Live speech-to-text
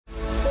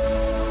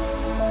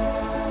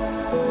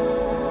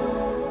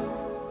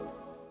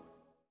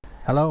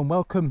Hello and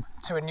welcome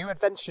to a new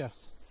adventure.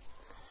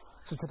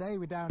 So today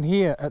we're down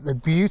here at the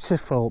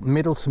beautiful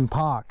Middleton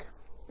Park,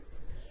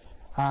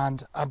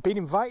 and I've been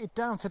invited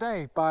down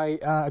today by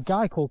a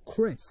guy called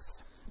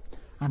Kris,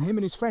 and him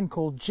and his friend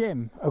called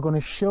Jim are going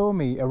to show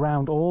me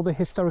around all the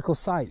historical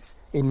sites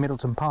in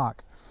Middleton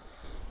Park.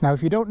 Now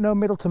if you don't know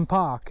Middleton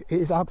Park,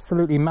 it is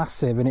absolutely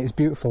massive and it's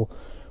beautiful,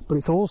 but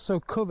it's also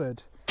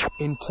covered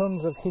in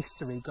tons of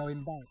history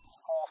going back 400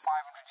 or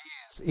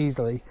 500 years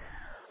easily.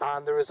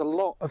 And there is a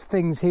lot of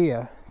things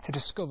here to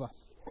discover.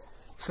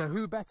 So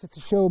who better to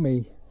show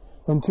me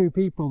than two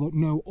people that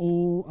know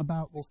all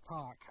about this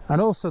park. And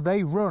also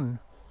they run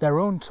their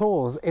own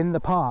tours in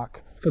the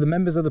park for the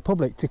members of the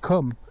public to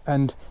come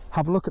and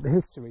have a look at the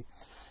history.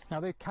 Now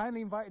they kindly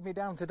invited me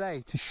down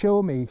today to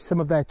show me some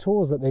of their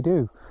tours that they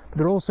do. But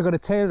they're also going to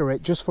tailor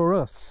it just for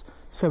us,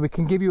 so we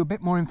can give you a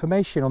bit more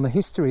information on the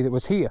history that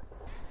was here.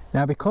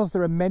 Now, because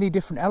there are many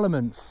different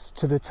elements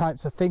to the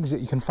types of things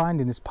that you can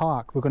find in this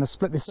park, we're going to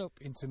split this up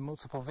into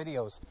multiple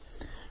videos.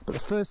 But the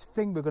first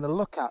thing we're going to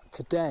look at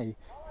today,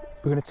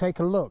 we're going to take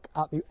a look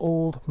at the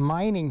old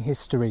mining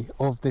history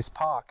of this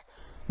park.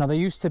 Now, there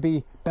used to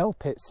be bell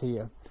pits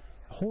here,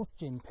 horse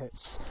gin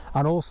pits,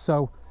 and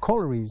also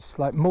collieries,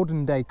 like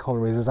modern day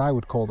collieries as I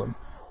would call them,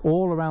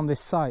 all around this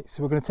site.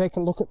 So we're going to take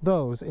a look at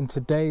those in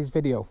today's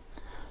video.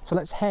 So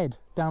let's head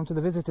down to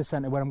the visitor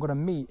centre where I'm going to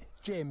meet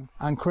Jim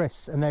and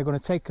Kris, and they're going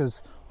to take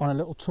us on a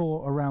little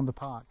tour around the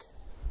park.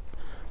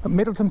 But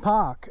Middleton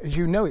Park, as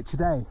you know it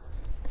today,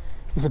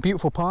 is a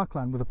beautiful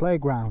parkland with a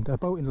playground, a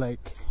boating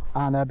lake,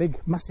 and a big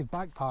massive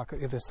bike park at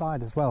the other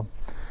side as well.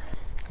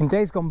 In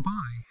days gone by,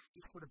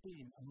 this would have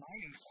been a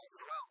mining site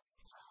as well.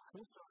 So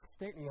we've got a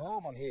stately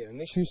home on here, and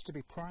this used to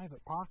be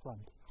private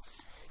parkland.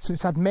 So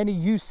it's had many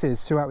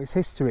uses throughout its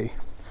history.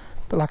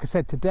 But like I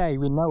said, today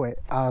we know it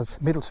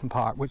as Middleton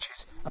Park, which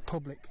is a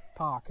public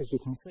park, as you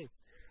can see.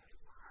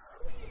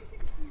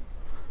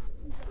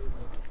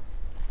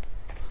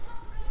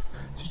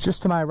 So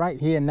just to my right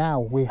here now,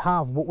 we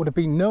have what would have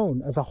been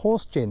known as a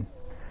horse gin.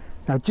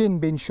 Now gin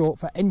being short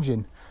for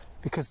engine,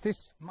 because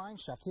this mine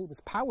shaft here was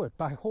powered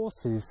by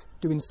horses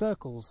doing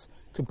circles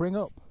to bring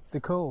up the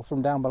coal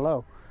from down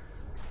below.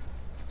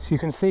 So you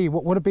can see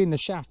what would have been the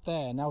shaft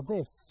there. Now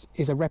this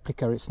is a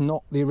replica, it's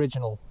not the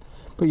original.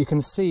 But you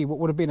can see what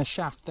would have been a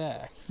shaft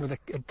there with a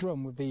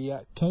drum with the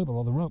cable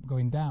or the rope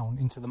going down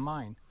into the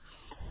mine.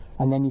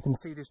 And then you can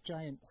see this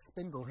giant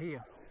spindle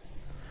here,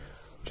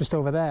 just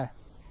over there.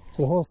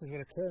 So the horse was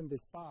going to turn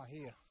this bar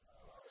here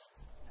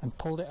and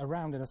pulled it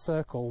around in a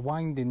circle,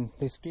 winding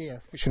this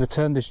gear, which should have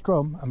turned this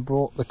drum and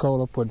brought the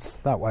coal upwards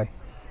that way.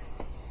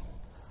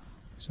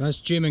 So as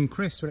Jim and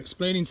Kris were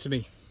explaining to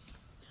me,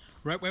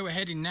 right where we're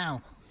heading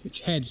now,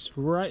 which heads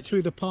right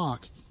through the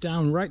park,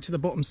 down right to the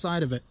bottom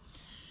side of it,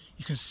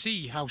 you can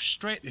see how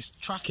straight this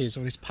track is,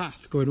 or this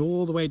path, going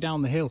all the way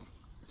down the hill.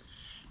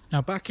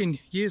 Now back in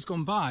years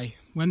gone by,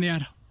 when they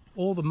had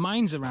all the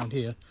mines around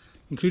here,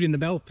 including the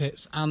bell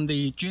pits and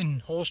the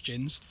horse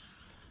gins,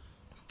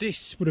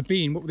 this would have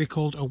been what they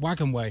called a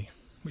waggonway,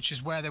 which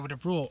is where they would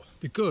have brought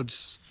the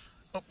goods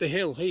up the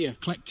hill here,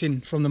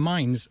 collecting from the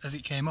mines as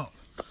it came up,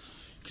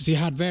 because you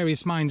had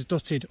various mines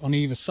dotted on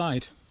either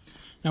side.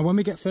 Now when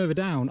we get further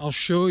down, I'll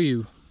show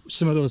you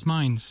some of those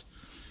mines.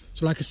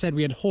 So like I said,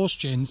 we had horse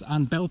gins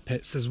and bell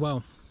pits as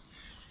well.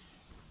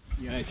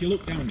 Yeah, if you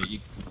look down it, you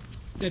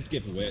dead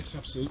giveaway. It's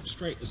absolute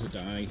straight as a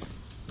die,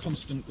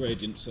 constant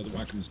gradient, so the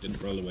wagons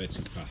didn't roll away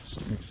too fast.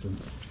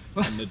 Excellent.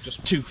 And they're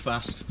just too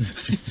fast.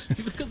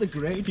 Look at the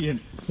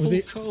gradient. Was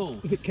it coal.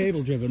 Was it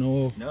cable driven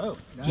or No,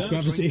 just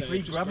gravity?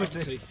 Free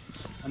gravity.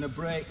 And a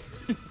brake.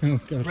 Oh,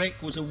 The gosh.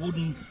 brake was a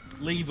wooden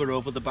lever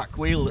over the back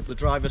wheel that the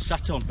driver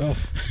sat on. Oh,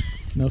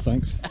 no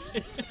thanks.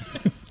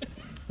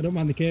 I don't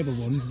mind the cable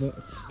ones,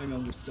 but... Hang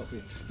on, we'll stop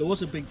here. There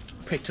was a big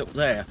pit up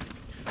there,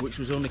 which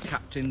was only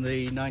capped in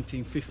the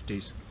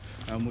 1950s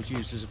and was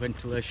used as a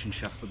ventilation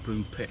shaft for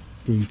Broom Pit.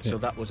 Broom Pit. So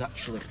that was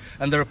actually...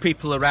 And there are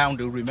people around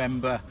who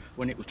remember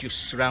when it was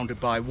just surrounded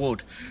by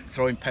wood,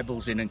 throwing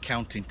pebbles in and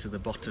counting to the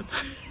bottom.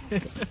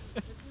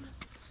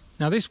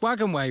 Now this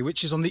waggonway,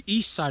 which is on the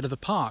east side of the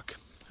park,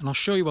 and I'll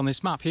show you on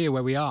this map here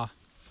where we are,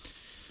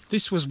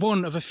 this was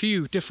one of a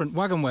few different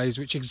waggonways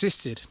which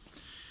existed.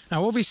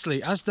 Now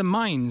obviously, as the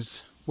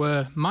mines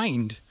were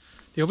mined,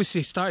 they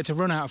obviously started to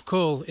run out of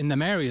coal in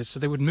them areas, so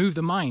they would move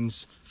the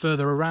mines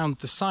further around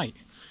the site.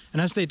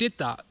 And as they did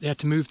that, they had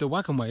to move the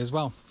waggonway as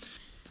well.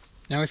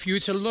 Now if you were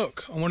to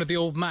look on one of the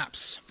old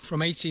maps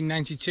from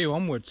 1892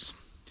 onwards,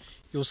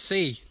 you'll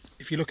see,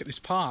 if you look at this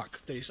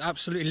park, that it's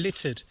absolutely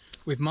littered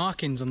with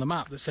markings on the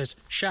map that says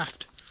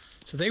shaft.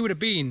 So they would have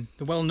been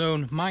the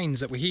well-known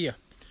mines that were here,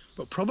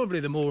 but probably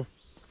the more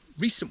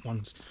recent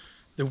ones.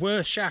 There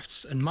were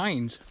shafts and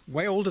mines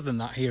way older than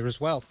that here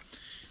as well.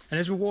 And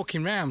as we're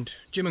walking round,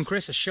 Jim and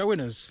Kris are showing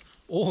us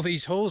all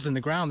these holes in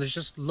the ground. There's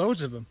just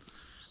loads of them,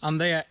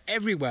 and they are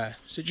everywhere.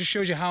 So it just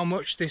shows you how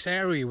much this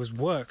area was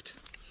worked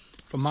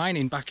for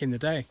mining back in the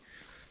day.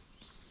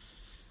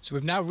 So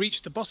we've now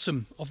reached the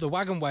bottom of the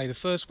waggonway, the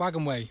first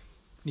waggonway.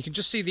 You can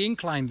just see the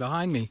incline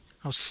behind me,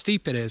 how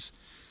steep it is.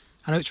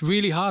 I know it's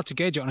really hard to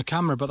gauge it on a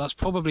camera, but that's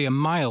probably a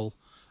mile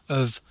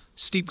of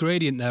steep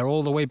gradient there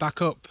all the way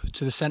back up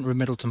to the centre of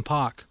Middleton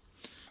Park.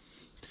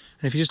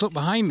 And if you just look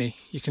behind me,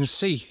 you can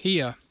see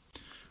here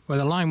where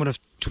the line would have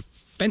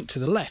bent to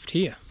the left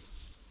here.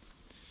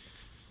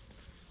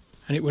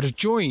 And it would have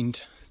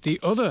joined the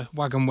other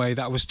Waggonway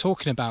that I was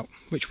talking about,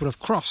 which would have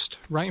crossed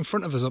right in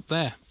front of us up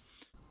there.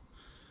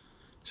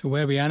 So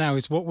where we are now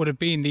is what would have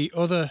been the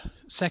other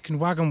second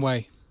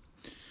Waggonway.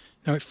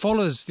 Now it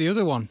follows the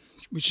other one,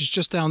 which is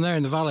just down there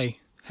in the valley,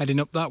 heading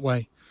up that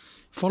way.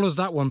 Follows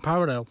that one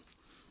parallel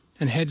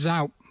and heads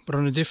out, but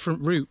on a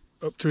different route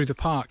up through the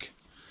park.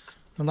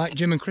 And like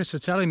Jim and Kris were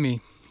telling me,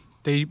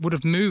 they would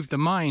have moved the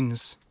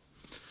mines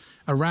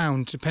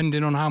around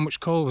depending on how much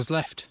coal was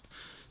left.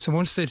 So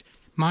once they'd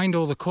mined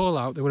all the coal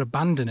out, they would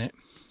abandon it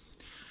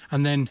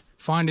and then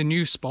find a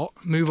new spot,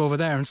 move over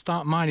there and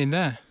start mining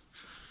there.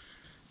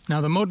 Now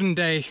the modern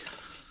day,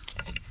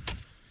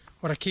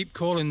 what I keep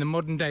calling the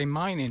modern day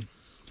mining,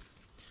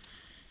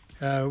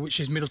 which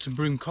is Middleton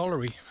Broom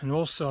Colliery, and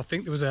also I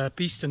think there was a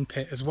Beeston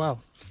pit as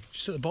well,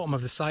 just at the bottom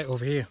of the site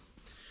over here.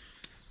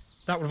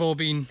 That would have all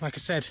been, like I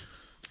said,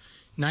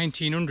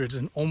 1900s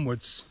and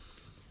onwards.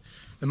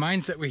 The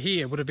mines that were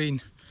here would have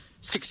been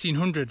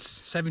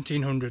 1600s,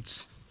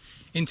 1700s,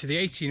 into the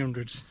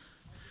 1800s.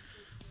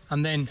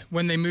 And then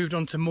when they moved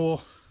on to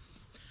more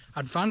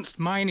advanced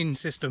mining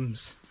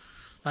systems,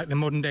 like the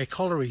modern day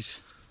collieries,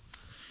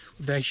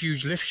 with their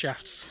huge lift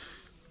shafts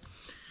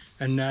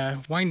and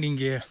winding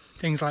gear,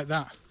 things like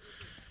that,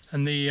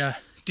 and the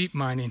deep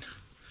mining,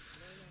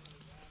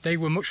 they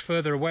were much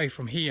further away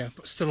from here,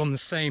 but still on the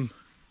same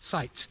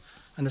site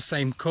and the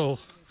same coal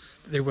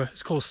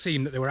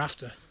seam that they were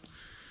after.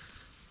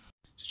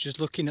 So just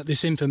looking at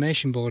this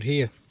information board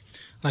here,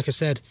 like I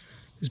said,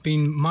 there's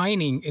been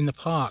mining in the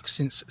park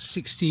since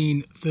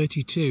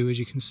 1632, as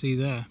you can see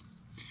there,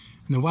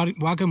 and the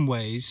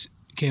Waggonways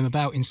came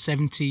about in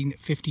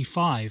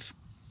 1755.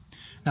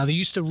 Now they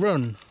used to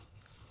run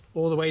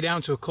all the way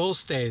down to a coal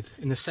staith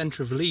in the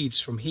centre of Leeds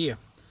from here,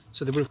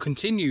 so they would have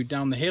continued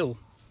down the hill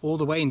all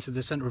the way into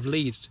the centre of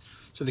Leeds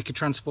so they could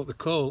transport the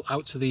coal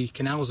out to the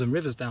canals and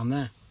rivers down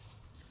there.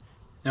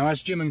 Now,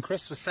 as Jim and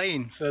Kris were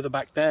saying further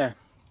back there,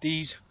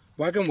 these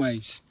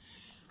Waggonways,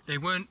 they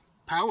weren't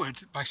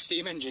powered by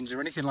steam engines or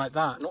anything like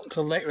that, not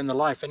until later in the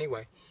life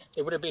anyway.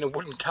 It would have been a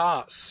wooden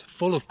carts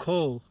full of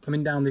coal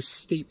coming down this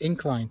steep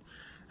incline,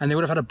 and they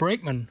would have had a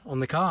brakeman on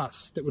the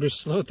carts that would have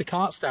slowed the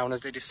carts down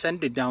as they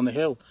descended down the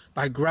hill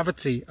by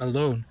gravity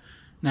alone.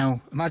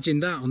 Now imagine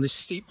that on this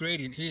steep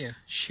gradient here,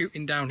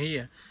 shooting down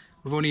here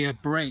with only a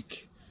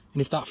brake,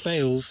 and if that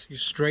fails, you're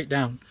straight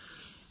down.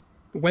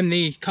 But when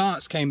the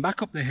carts came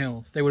back up the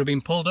hill, they would have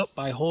been pulled up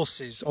by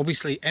horses,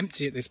 obviously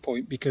empty at this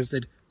point because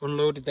they'd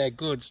unloaded their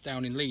goods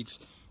down in Leeds,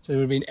 so they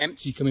would have been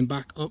empty coming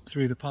back up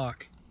through the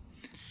park.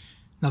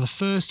 Now the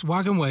first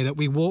Waggonway that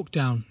we walked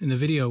down in the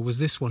video was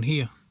this one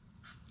here,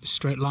 this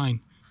straight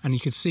line, and you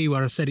could see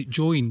where I said it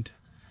joined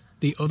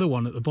the other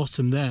one at the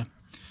bottom there.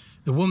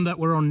 The one that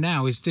we're on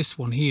now is this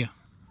one here,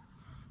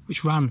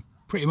 which ran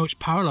pretty much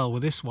parallel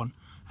with this one,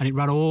 and it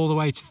ran all the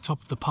way to the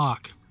top of the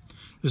park.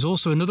 There's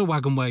also another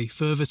Waggonway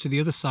further to the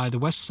other side, the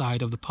west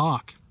side of the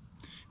park,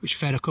 which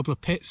fed a couple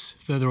of pits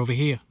further over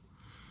here.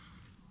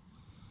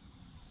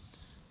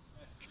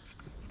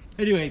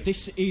 Anyway,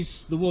 this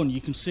is the one. You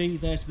can see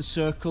there's the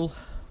circle,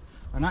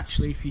 and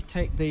actually if you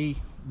take the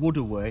wood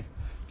away,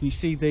 can you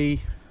see the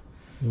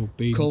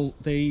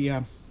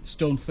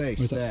stone face?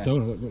 Where's that there?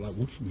 stone? It looked like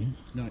wood from here.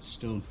 No, it's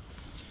stone.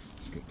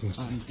 Let's get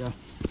closer. And,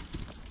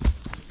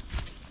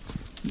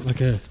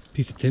 like a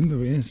piece of timber,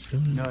 but yeah, it's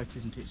stone. no, it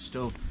isn't, it's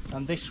stone.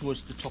 And this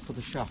was the top of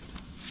the shaft.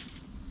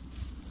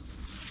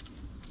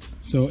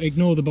 So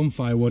ignore the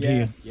bonfire wood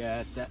here.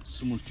 Yeah,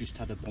 someone's just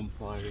had a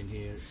bonfire in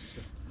here.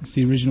 It's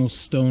the original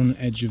stone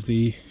edge of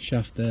the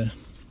shaft there.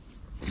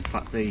 In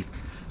fact, the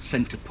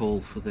centre pole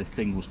for the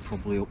thing was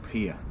probably up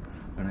here,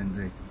 and then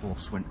the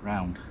horse went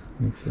round.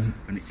 Excellent.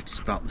 And it's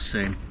about the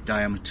same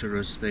diameter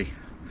as the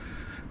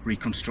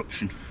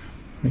reconstruction.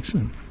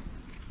 Excellent.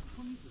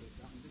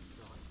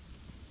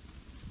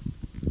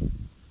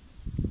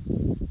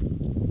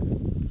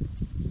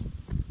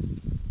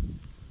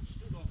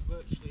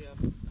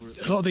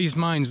 A lot of these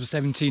mines were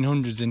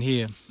 1700s in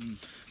here, and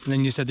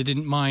then you said they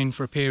didn't mine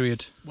for a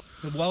period.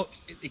 Well,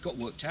 it got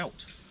worked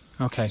out.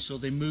 Okay. So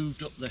they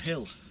moved up the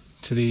hill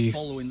To the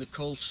following the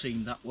coal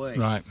seam that way.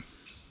 right,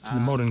 to the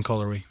modern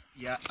colliery.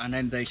 Yeah, and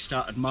then they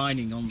started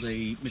mining on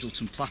the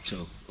Middleton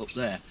Plateau up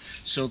there.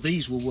 So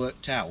these were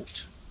worked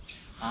out,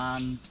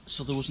 and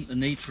so there wasn't the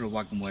need for a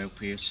Waggonway up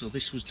here. So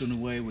this was done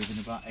away with in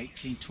about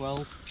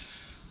 1812.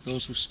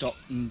 Those were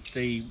stopped, and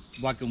the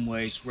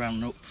Waggonways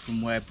ran up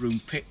from where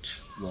Broom Pit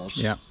was,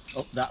 Yeah.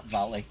 up that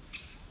valley,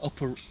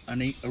 up a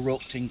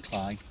roped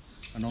incline,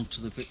 and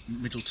onto the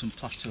Middleton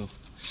Plateau.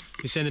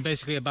 You're saying they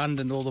basically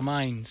abandoned all the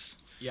mines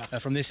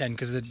from this end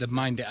because they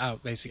mined it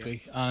out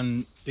basically,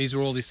 and these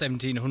were all the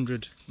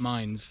 1700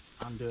 mines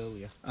And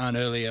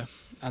earlier.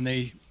 And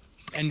they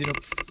ended up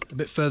a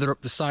bit further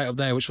up the site up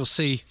there, which we'll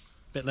see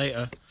a bit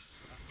later.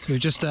 So we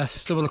just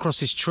stumbled across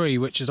this tree,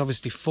 which has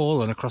obviously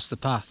fallen across the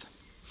path,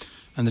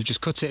 and they've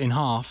just cut it in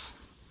half.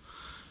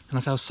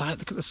 And look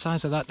at the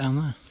size of that down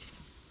there.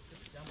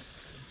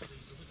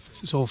 So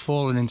it's all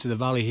fallen into the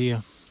valley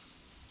here,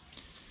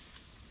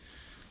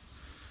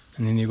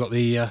 and then you've got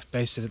the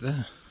base of it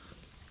there.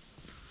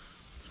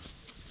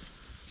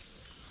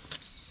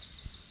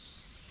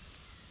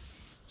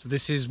 So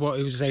this is what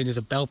he was saying is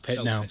a bell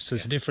pit now. So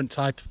it's a different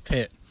type of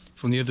pit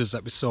from the others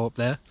that we saw up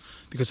there,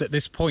 because at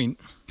this point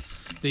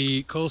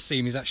the coal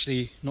seam is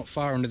actually not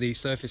far under the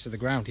surface of the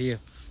ground here,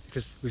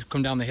 because we've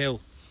come down the hill.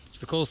 So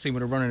the coal seam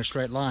would have run in a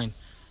straight line,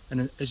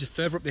 and as you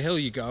further up the hill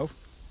you go,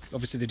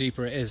 obviously the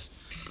deeper it is.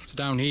 So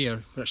down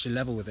here we're actually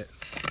level with it,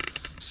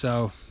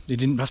 so you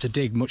didn't have to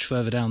dig much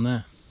further down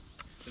there.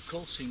 The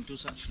coal seam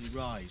does actually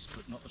rise,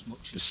 but not as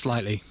much as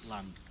slightly.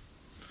 Land.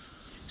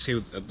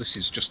 See, this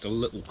is just a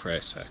little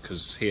crater,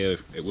 because here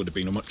it would have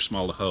been a much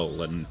smaller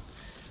hole, and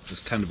there's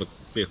kind of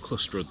be a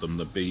cluster of them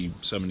that'd be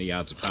so many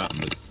yards apart,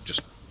 and they'd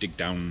just dig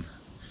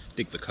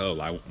the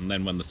coal out, and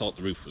then when they thought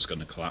the roof was going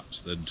to collapse,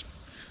 they'd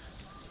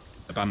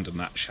abandon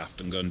that shaft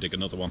and go and dig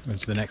another one.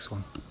 Into the next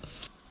one.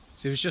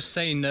 So he was just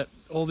saying that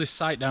all this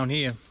site down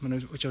here,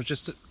 which I was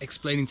just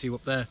explaining to you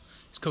up there,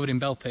 is covered in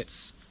bell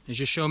pits. He's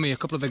just shown me a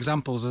couple of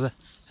examples. There's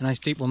a nice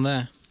deep one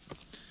there.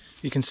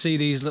 You can see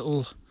these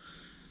little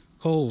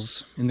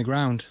holes in the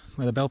ground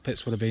where the bell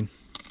pits would have been.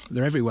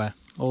 They're everywhere,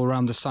 all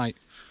around the site.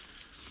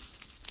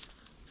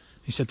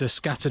 He said they're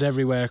scattered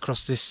everywhere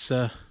across this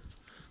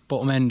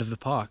bottom end of the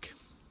park.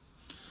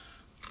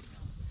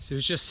 So he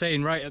was just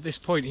saying, right at this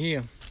point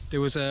here,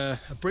 there was a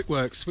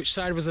brickworks. Which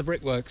side was the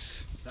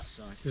brickworks? That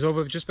side. It was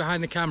over just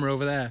behind the camera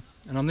over there,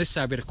 and on this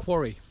side we had a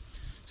quarry.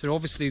 So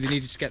obviously they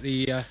needed to get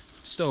the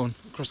stone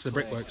across the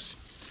brickworks.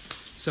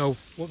 So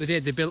what they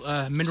did, they built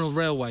a mineral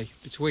railway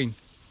between,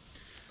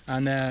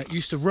 and it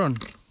used to run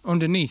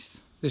underneath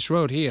this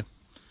road here.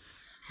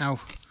 Now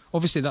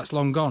obviously that's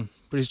long gone,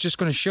 but he's just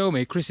going to show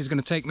me, Kris is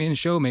going to take me and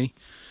show me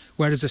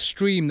where there's a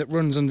stream that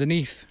runs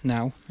underneath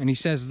now, and he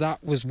says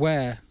that was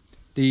where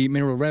the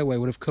mineral railway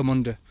would have come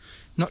under.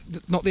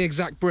 Not the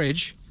exact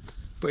bridge,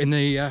 but in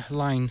the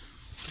line.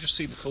 Just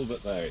see the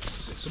culvert there,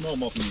 it's a more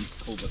modern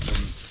culvert than...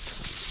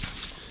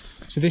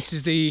 So this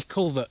is the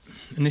culvert,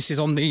 and this is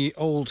on the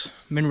old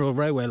mineral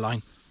railway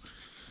line.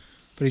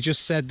 But he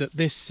just said that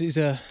this is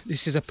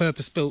a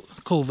purpose-built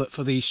culvert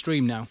for the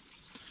stream now.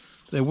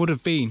 There would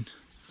have been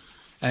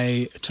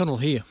a tunnel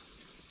here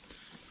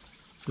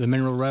for the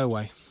mineral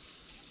railway.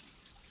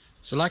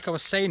 So like I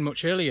was saying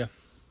much earlier,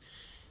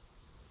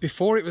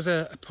 before it was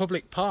a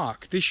public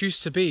park, this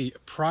used to be a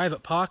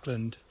private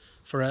parkland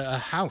for a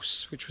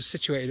house which was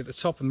situated at the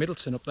top of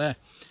Middleton up there,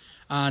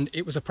 and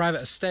it was a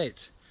private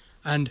estate.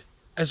 And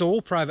as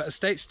all private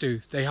estates do,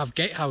 they have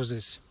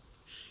gatehouses.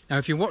 Now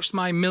if you watched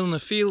my Milner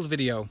Field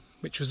video,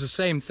 which was the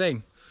same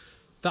thing,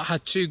 that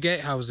had 2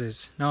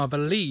 gatehouses. Now I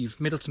believe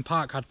Middleton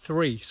Park had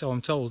 3, so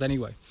I'm told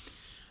anyway.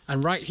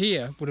 And right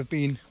here would have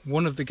been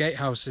one of the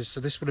gatehouses, so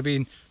this would have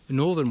been the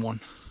northern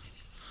one.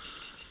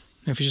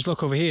 Now if you just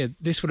look over here,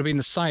 this would have been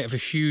the site of a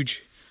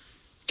huge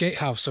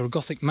gatehouse or a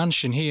Gothic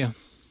mansion here,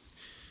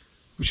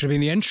 which would have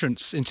been the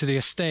entrance into the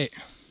estate.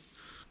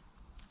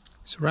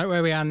 So right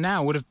where we are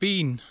now would have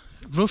been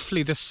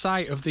roughly the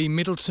site of the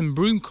Middleton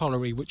Broom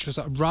Colliery, which was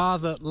a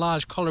rather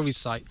large colliery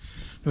site.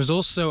 There was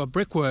also a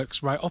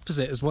brickworks right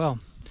opposite as well.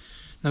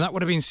 Now that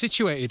would have been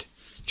situated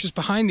just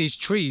behind these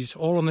trees,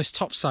 all on this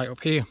top site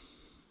up here.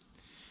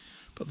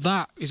 But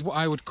that is what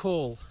I would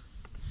call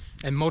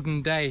a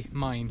modern day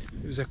mine.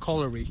 It was a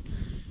colliery.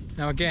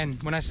 Now again,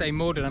 when I say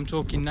modern, I'm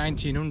talking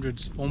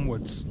 1900s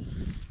onwards.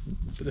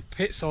 But the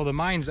pits or the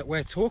mines that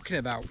we're talking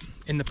about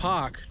in the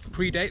park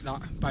predate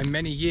that by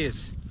many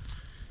years.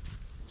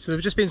 So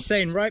they've just been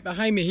saying right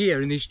behind me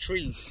here in these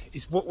trees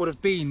is what would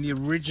have been the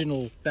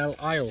original Belle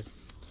Isle,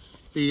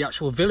 the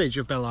actual village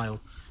of Belle Isle.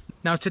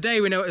 Now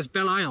today we know it as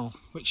Belle Isle,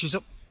 which is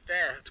up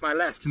there to my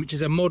left, which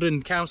is a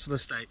modern council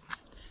estate.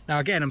 Now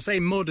again, I'm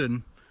saying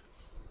modern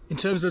in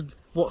terms of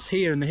what's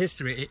here in the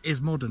history, it is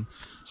modern.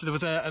 So there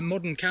was a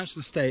modern council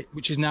estate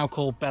which is now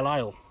called Belle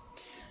Isle.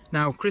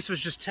 Now Kris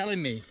was just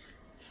telling me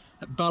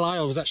that Belle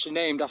Isle was actually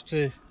named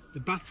after the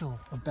Battle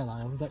of Belle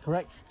Isle, is that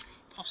correct?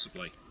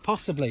 Possibly.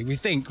 Possibly, we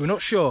think, we're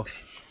not sure.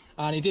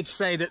 And he did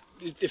say that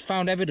they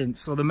found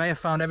evidence, or the mayor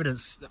found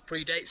evidence that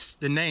predates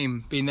the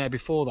name being there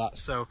before that,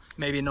 so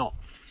maybe not.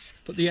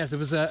 But yeah, there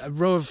was a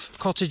row of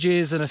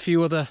cottages and a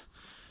few other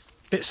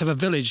bits of a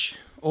village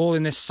all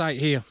in this site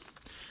here.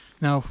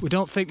 Now we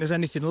don't think there's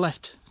anything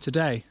left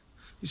today.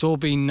 It's all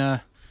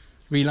been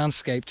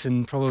re-landscaped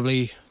and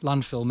probably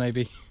landfill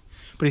maybe.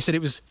 But he said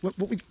it was,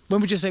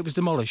 when would you say it was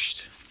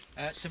demolished?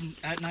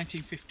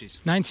 1950s.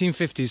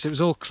 1950s, so it was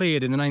all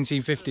cleared in the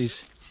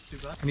 1950s.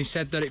 And he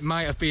said that it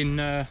might have been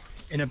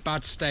in a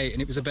bad state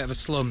and it was a bit of a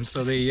slum,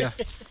 so they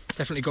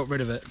definitely got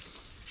rid of it.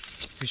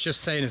 He was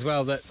just saying as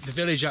well that the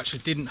village actually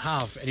didn't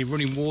have any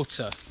running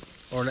water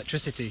or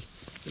electricity.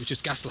 It was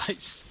just gas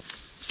lights.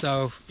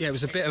 So yeah, it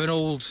was a bit of an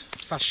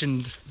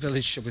old-fashioned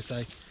village, shall we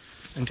say,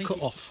 and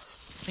cut off.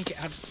 I think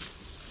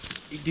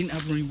it didn't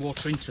have running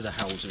water into the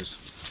houses.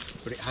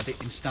 but it had it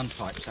in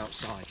standpipes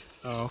outside.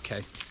 Oh,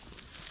 okay.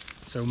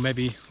 So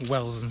maybe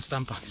wells and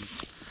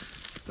standpipes.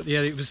 But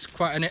yeah, it was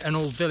quite an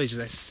old village,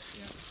 this.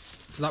 Yeah.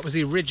 That was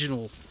the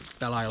original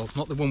Belle Isle,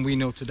 not the one we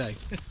know today.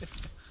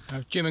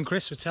 Jim and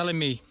Kris were telling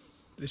me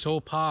this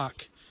whole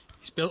park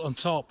is built on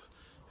top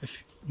of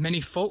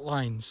many fault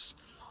lines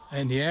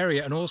in the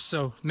area, and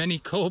also many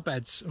coal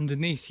beds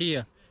underneath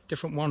here,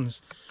 different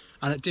ones,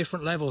 and at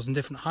different levels and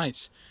different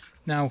heights.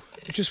 Now,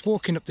 we're just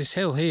walking up this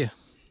hill here,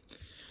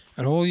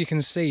 and all you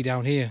can see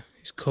down here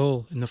is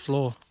coal in the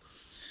floor.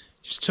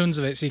 Just tons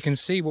of it, so you can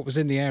see what was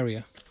in the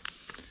area.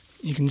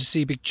 You can just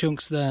see big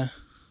chunks there.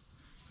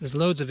 There's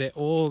loads of it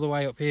all the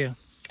way up here.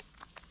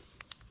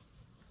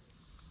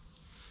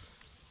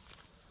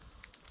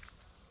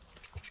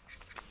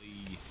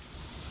 The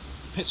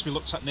pits we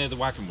looked at near the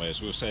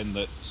Waggonways, we were saying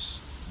that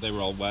they were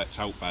all worked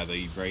out by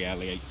the very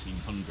early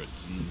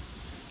 1800s, and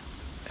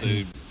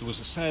there was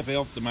a survey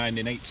of the mine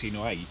in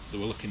 1808. They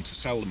were looking to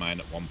sell the mine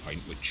at one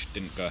point, which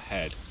didn't go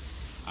ahead,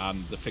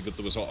 and they figured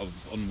there was a lot of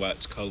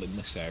unworked coal in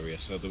this area,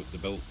 so they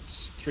built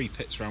 3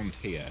 pits around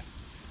here,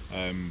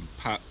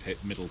 Park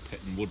Pit, Middle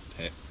Pit and Wood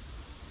Pit,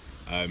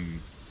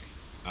 and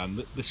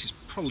this is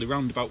probably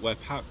round about where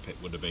Park Pit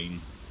would have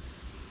been,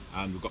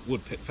 and we've got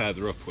Wood Pit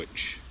further up,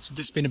 which... So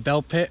this been a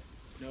Bell Pit?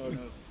 No.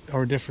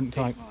 Or a different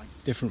type?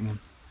 Different one.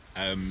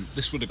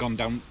 This would have gone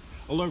down,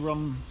 although we're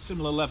on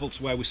similar level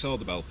to where we saw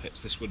the Bell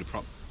Pits, this would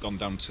have gone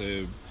down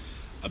to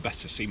a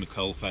better seam of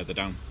coal further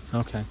down.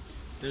 Okay.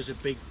 There's a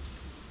big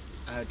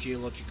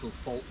geological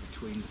fault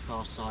between the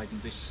far side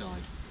and this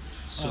side,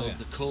 so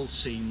the coal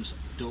seams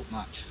don't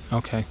match.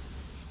 Okay.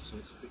 So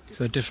it's a bit different.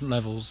 So different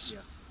levels. Yeah.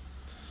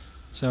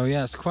 So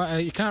yeah, it's quite.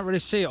 You can't really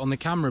see it on the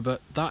camera,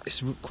 but that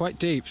is quite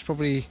deep. It's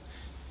probably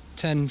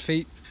 10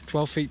 feet,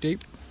 12 feet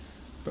deep.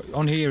 But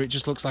on here, it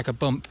just looks like a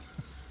bump.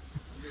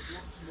 There's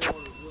lots more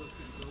work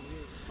to go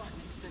here. It's quite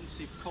an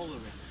extensive colliery.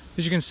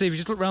 As you can see, if you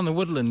just look around the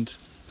woodland,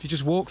 if you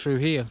just walk through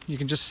here, you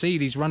can just see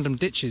these random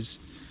ditches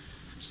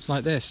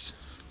like this,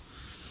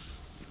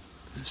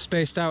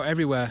 spaced out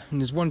everywhere. And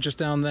there's one just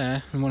down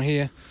there and one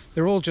here.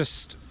 They're all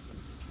just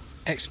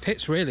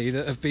ex-pits really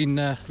that have been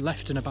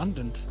left and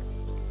abandoned.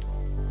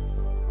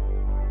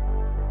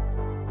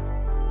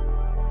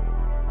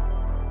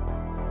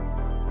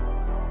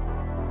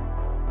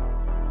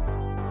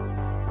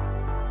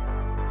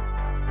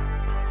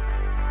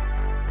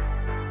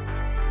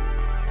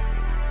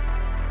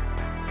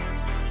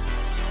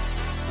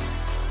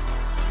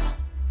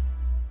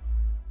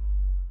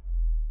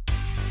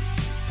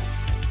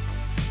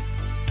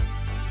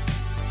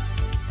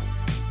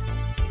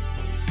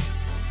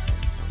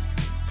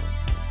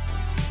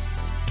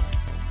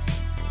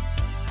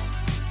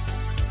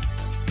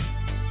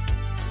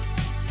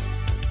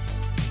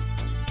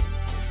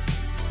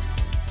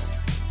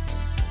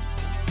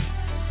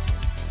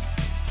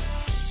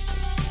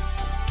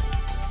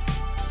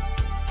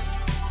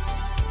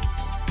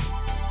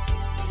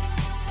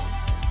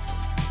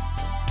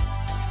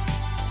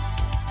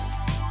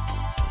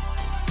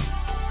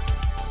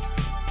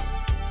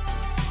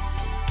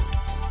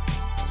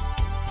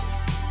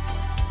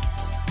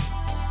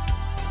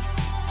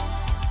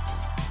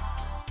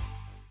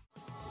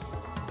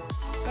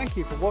 Thank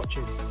you for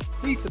watching.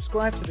 Please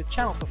subscribe to the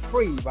channel for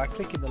free by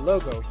clicking the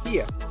logo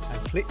here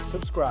and click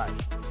subscribe.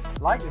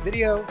 Like the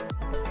video and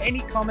put any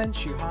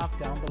comments you have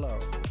down below.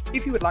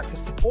 If you would like to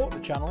support the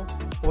channel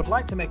or would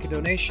like to make a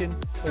donation,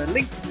 there are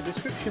links in the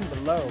description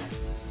below.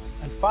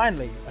 And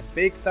finally, a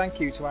big thank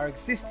you to our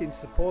existing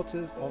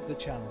supporters of the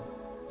channel.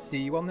 See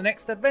you on the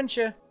next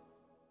adventure.